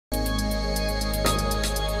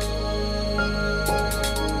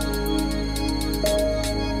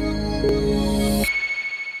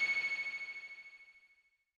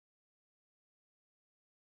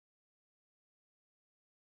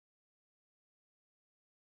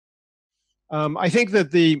I think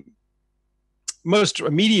that the most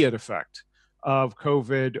immediate effect of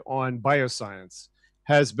COVID on bioscience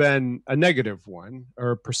has been a negative one,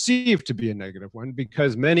 or perceived to be a negative one,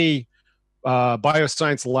 because many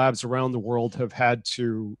bioscience labs around the world have had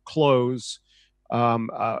to close.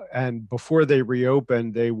 And before they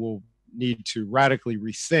reopen, they will need to radically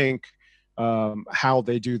rethink how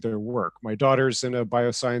they do their work. My daughter's in a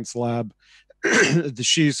bioscience lab.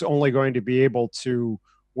 She's only going to be able to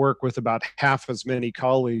work with about half as many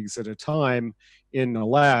colleagues at a time in a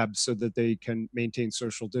lab so that they can maintain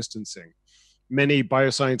social distancing. Many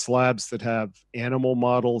bioscience labs that have animal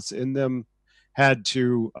models in them had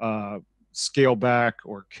to scale back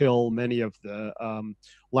or kill many of the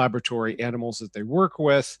laboratory animals that they work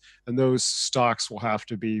with, and those stocks will have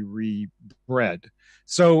to be rebred.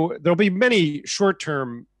 So there'll be many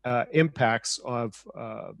short-term impacts of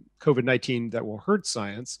COVID-19 that will hurt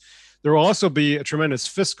science. There will also be a tremendous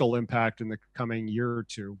fiscal impact in the coming year or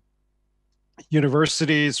two.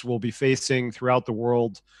 Universities will be facing throughout the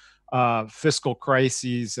world fiscal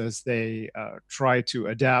crises as they try to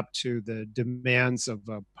adapt to the demands of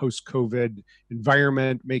a post-COVID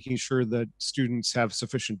environment, making sure that students have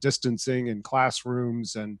sufficient distancing in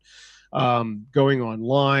classrooms and going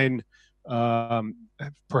online.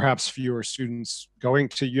 Perhaps fewer students going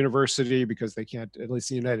to university because they can't, at least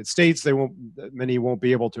in the United States, many won't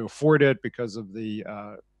be able to afford it because of the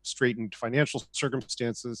straitened financial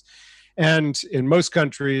circumstances. And in most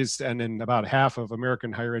countries, and in about half of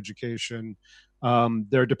American higher education,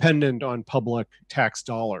 they're dependent on public tax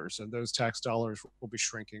dollars, and those tax dollars will be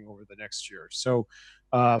shrinking over the next year. So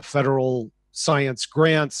federal science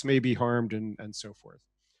grants may be harmed, and so forth.